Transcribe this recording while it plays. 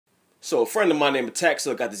So a friend of mine named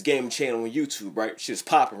Slug got this gaming channel on YouTube, right? Shit's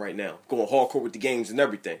popping right now, going hardcore with the games and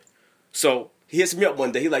everything. So he hits me up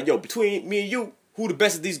one day. He like, yo, between me and you, who the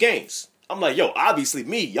best at these games? I'm like, yo, obviously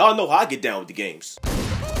me. Y'all know how I get down with the games.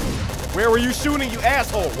 Where were you shooting, you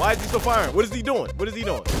asshole? Why is he still firing? What is he doing? What is he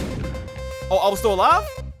doing? Oh, I was still alive?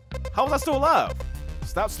 How was I still alive?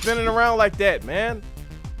 Stop spinning around like that, man.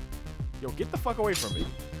 Yo, get the fuck away from me.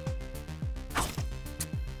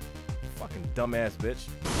 Fucking dumbass bitch.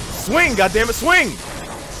 Swing, goddammit, swing!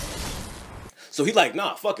 So he like,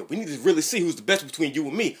 nah, fuck it. We need to really see who's the best between you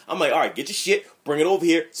and me. I'm like, all right, get your shit, bring it over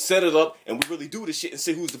here, set it up, and we really do this shit and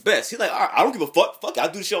see who's the best. He's like, all right, I don't give a fuck. Fuck it, I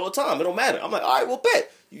do this shit all the time. It don't matter. I'm like, all right, well,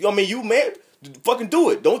 bet. You man, fucking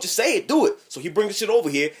do it. Don't just say it, do it. So he brings the shit over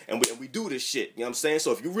here, and we do this shit. You know what I'm saying?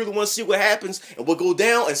 So if you really want to see what happens and what go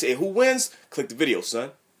down and say who wins, click the video,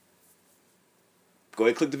 son. Go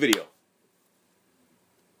ahead, click the video.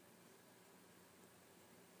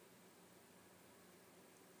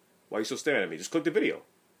 Why are you still staring at me? Just click the video.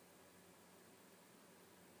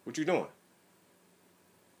 What you doing?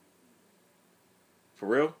 For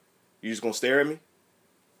real? You just gonna stare at me?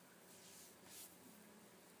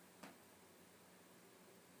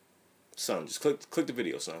 Son, just click the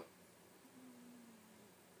video, son.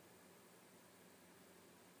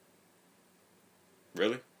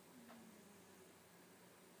 Really?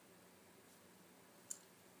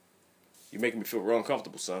 You're making me feel real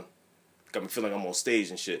uncomfortable, son. Got me feeling like I'm on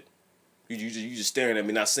stage and shit. You just staring at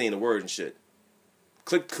me, not saying the word and shit.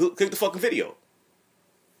 Click the fucking video.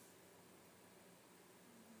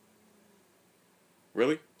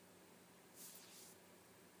 Really?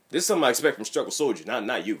 This is something I expect from Struggle Soldier,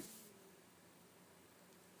 not you.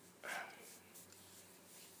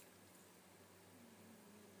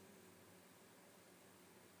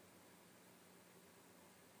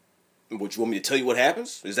 What, you want me to tell you what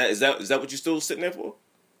happens? Is that what you're still sitting there for?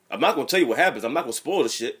 I'm not gonna tell you what happens. I'm not gonna spoil the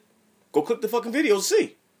shit. Go click the fucking video to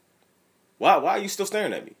see. Why are you still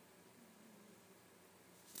staring at me?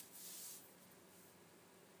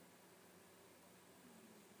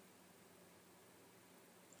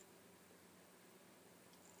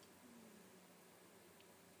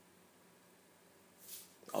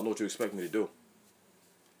 I don't know what you expect me to do.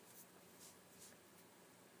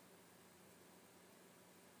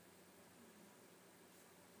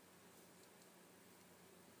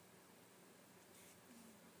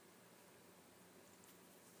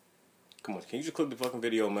 Come on, can you just click the fucking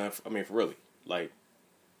video, man? I mean, for really. Like,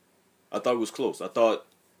 I thought it was close. I thought,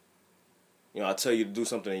 I tell you to do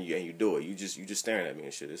something and you do it. You just staring at me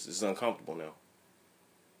and shit. This is uncomfortable now.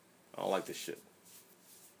 I don't like this shit.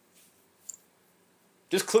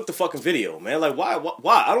 Just click the fucking video, man. Like, why?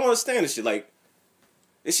 I don't understand this shit. Like,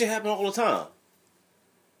 this shit happen all the time.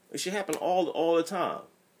 It should happen all the time.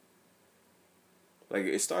 Like,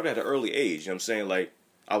 it started at an early age. You know what I'm saying? Like,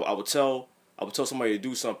 I would tell somebody to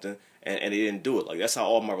do something and they didn't do it. Like, that's how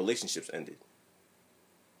all my relationships ended.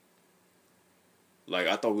 Like,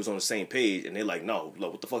 I thought we was on the same page, and they're like, no,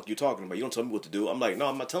 like, what the fuck you talking about? You don't tell me what to do. I'm like, no,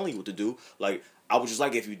 I'm not telling you what to do. Like, I was just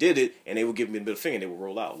like, if you did it, and they would give me a middle finger, and they would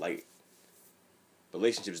roll out. Like,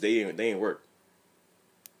 relationships, they ain't work.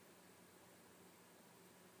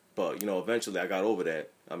 But, eventually I got over that.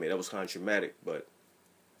 I mean, that was kind of traumatic, but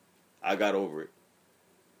I got over it.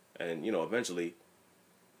 And, eventually,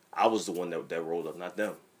 I was the one that rolled up, not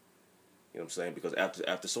them. You know what I'm saying? Because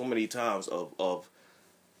after so many times of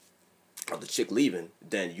the chick leaving,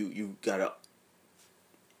 then you gotta,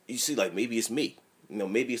 you see, like, maybe it's me.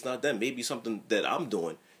 Maybe it's not them. Maybe it's something that I'm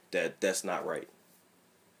doing that's not right.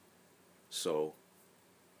 So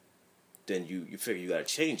then you figure you gotta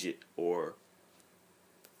change it, or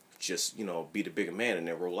just, be the bigger man and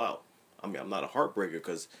then roll out. I mean, I'm not a heartbreaker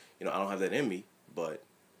because, I don't have that in me, but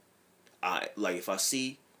if I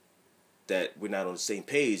see that we're not on the same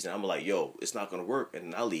page, and I'm like, yo, it's not gonna work,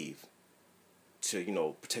 and then I leave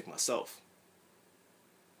to, protect myself.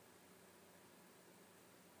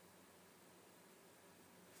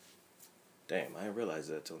 Damn, I didn't realize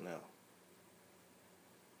that till now.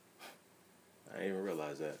 I didn't even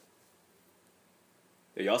realize that.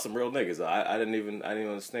 Yeah, y'all some real niggas. I didn't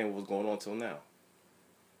understand what was going on till now.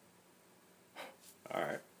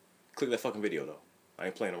 Alright. Click that fucking video though. I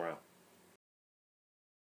ain't playing around.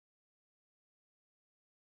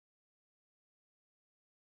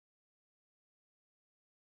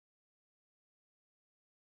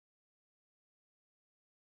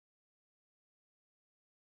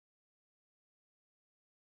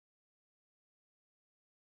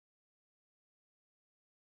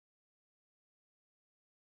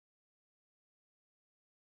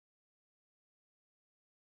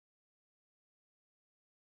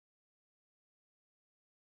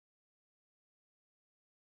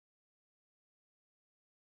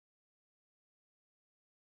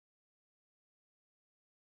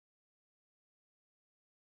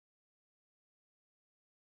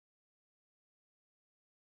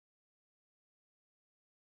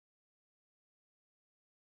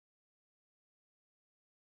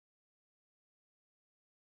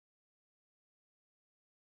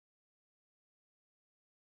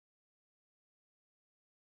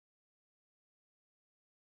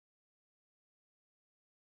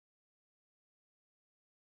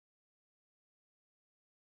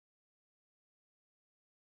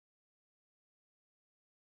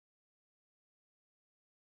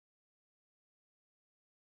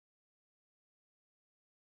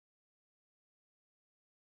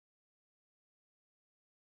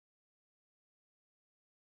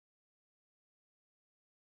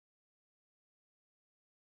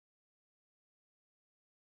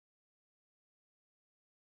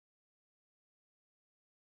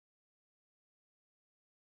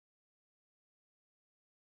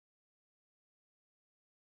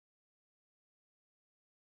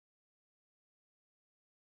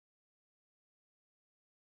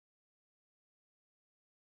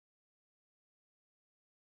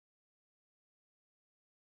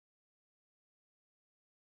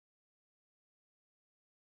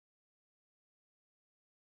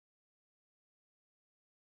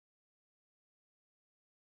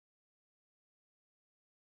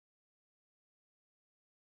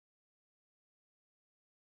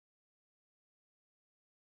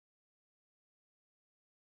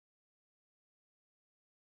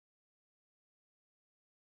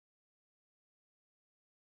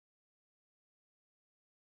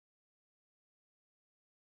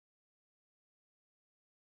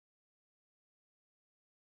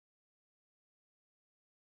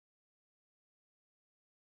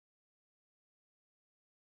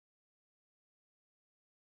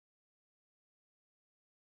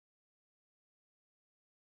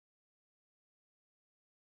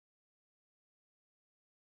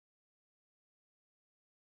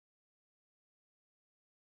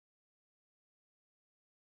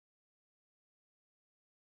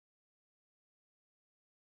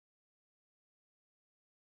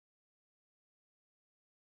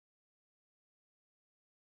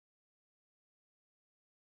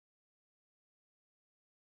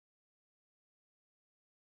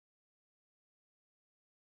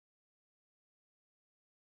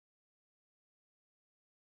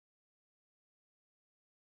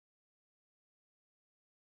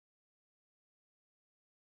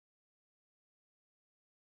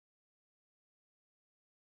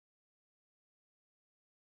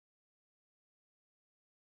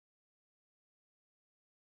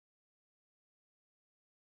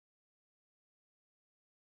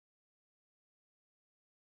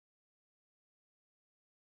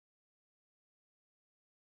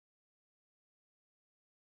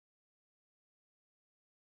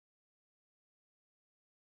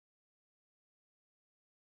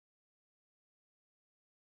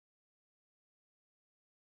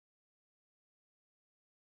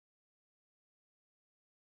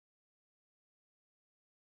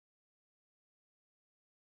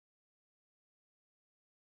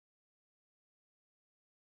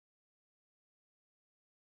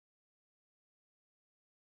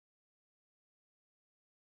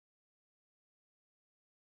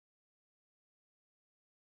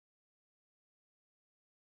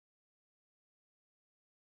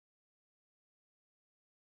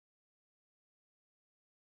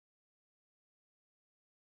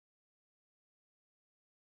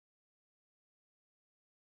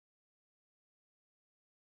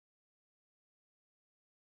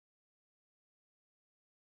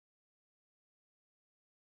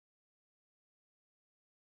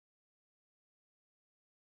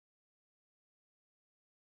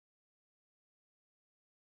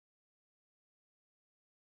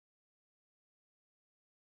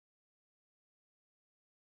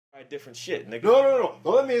 Different shit, nigga. No.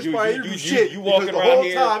 Don't let me inspire you to do shit. You walking because around the whole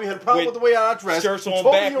here time you had a problem with the way I dress. Shirts on you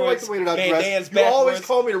told backwards, me you don't like the way that I dress. You backwards, always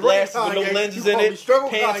call me the right glasses with no Kanye. lenses You in call it, me struggle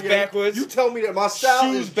pants Kanye. backwards. You tell me that my style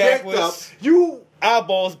shoes is jacked backwards. up. You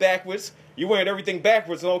eyeballs backwards. You wearing everything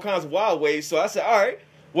backwards in all kinds of wild ways. So I said, all right,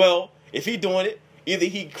 well, if he doing it, either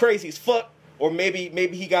he crazy as fuck, or maybe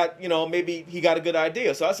he got maybe he got a good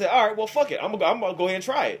idea. So I said, all right, well, fuck it, I'm gonna go ahead and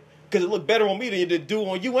try it because it looked better on me than it do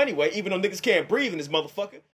on you anyway. Even though niggas can't breathe in this motherfucker.